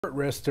At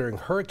risk during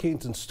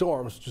hurricanes and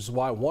storms, which is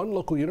why one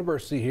local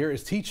university here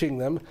is teaching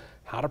them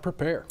how to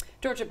prepare.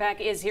 Georgia Beck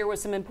is here with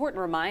some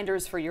important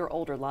reminders for your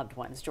older loved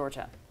ones.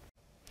 Georgia.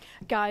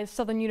 Guys,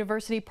 Southern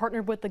University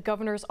partnered with the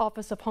Governor's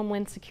Office of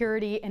Homeland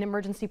Security and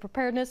Emergency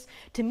Preparedness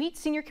to meet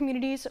senior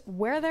communities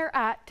where they're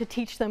at to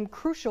teach them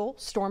crucial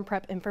storm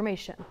prep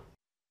information.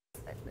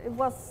 It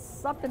was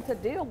something to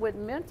deal with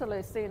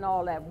mentally, seeing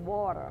all that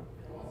water.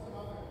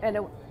 And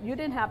you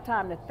didn't have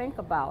time to think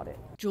about it.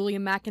 Julia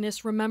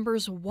McInnes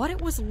remembers what it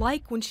was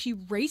like when she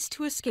raced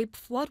to escape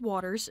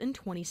floodwaters in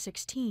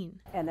 2016.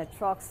 And the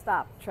truck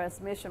stopped,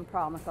 transmission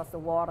problem, because the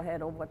water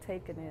had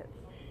overtaken it.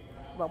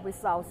 But we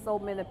saw so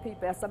many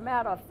people. As a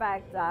matter of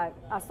fact, I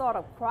sort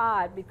of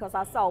cried because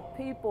I saw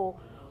people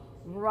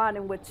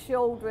running with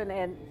children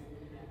and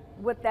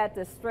with that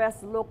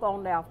distressed look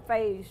on their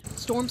face.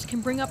 Storms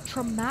can bring up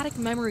traumatic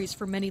memories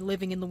for many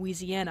living in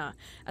Louisiana.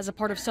 As a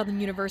part of Southern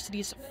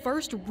University's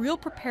first Real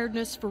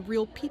Preparedness for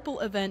Real People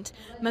event,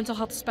 mental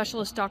health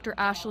specialist Dr.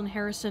 Ashlyn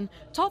Harrison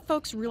taught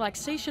folks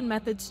relaxation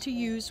methods to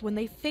use when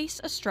they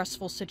face a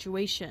stressful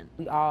situation.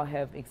 We all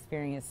have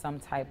experienced some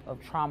type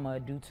of trauma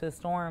due to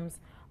storms,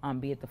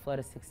 be it the flood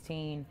of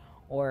 16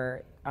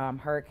 or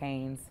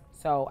hurricanes.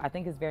 So I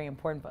think it's very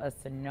important for us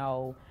to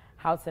know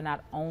how to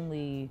not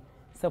only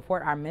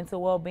support our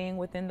mental well-being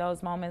within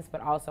those moments,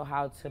 but also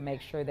how to make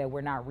sure that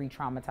we're not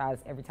re-traumatized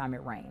every time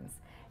it rains,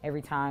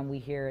 every time we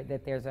hear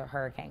that there's a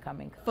hurricane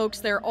coming. Folks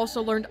there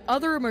also learned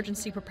other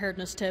emergency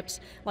preparedness tips,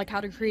 like how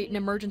to create an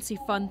emergency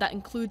fund that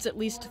includes at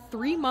least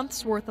 3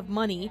 months worth of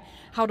money,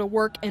 how to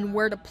work and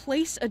where to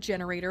place a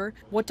generator,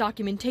 what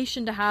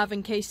documentation to have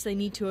in case they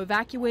need to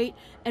evacuate,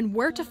 and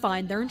where to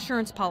find their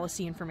insurance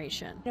policy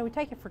information. You know, we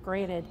take it for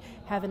granted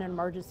having an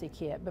emergency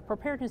kit, but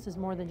preparedness is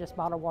more than just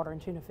bottled water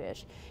and tuna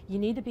fish. You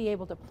need to be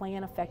able to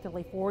plan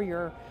effectively for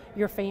your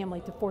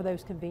family for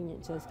those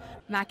conveniences.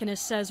 McInnes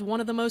says one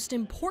of the most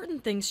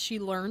important things she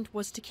learned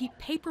was to keep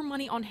paper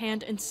money on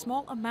hand in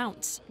small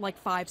amounts,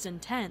 like 5s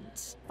and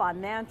 10s.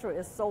 Financial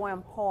is so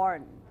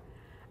important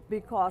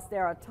because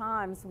there are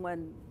times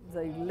when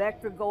the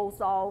electric goes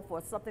off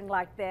or something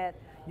like that.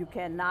 You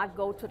cannot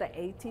go to the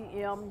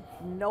ATM,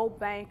 no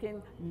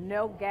banking,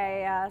 no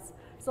gas.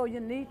 So you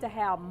need to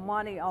have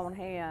money on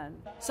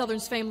hand.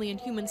 Southern's Family and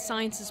Human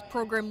Sciences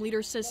program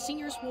leader says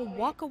seniors will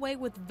walk away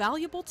with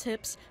valuable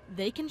tips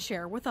they can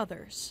share with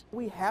others.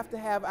 We have to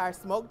have our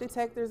smoke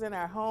detectors in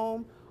our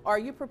home. Are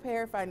you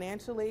prepared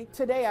financially?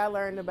 Today I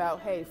learned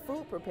about, hey,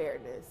 food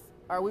preparedness.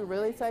 Are we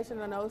really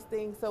touching on those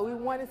things? So we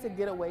wanted to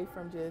get away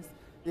from just,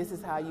 this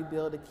is how you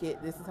build a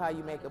kit, this is how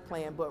you make a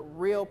plan, but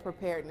real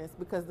preparedness,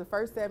 because the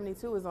first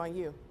 72 is on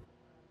you.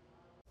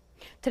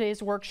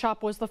 Today's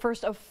workshop was the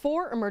first of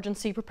 4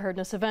 emergency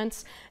preparedness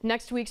events.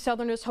 Next week,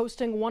 Southern is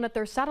hosting one at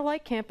their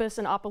satellite campus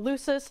in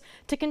Opelousas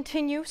to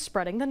continue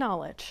spreading the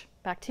knowledge.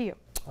 Back to you.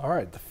 All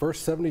right, the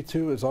first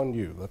 72 is on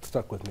you. That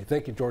stuck with me.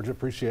 Thank you, Georgia.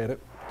 Appreciate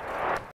it.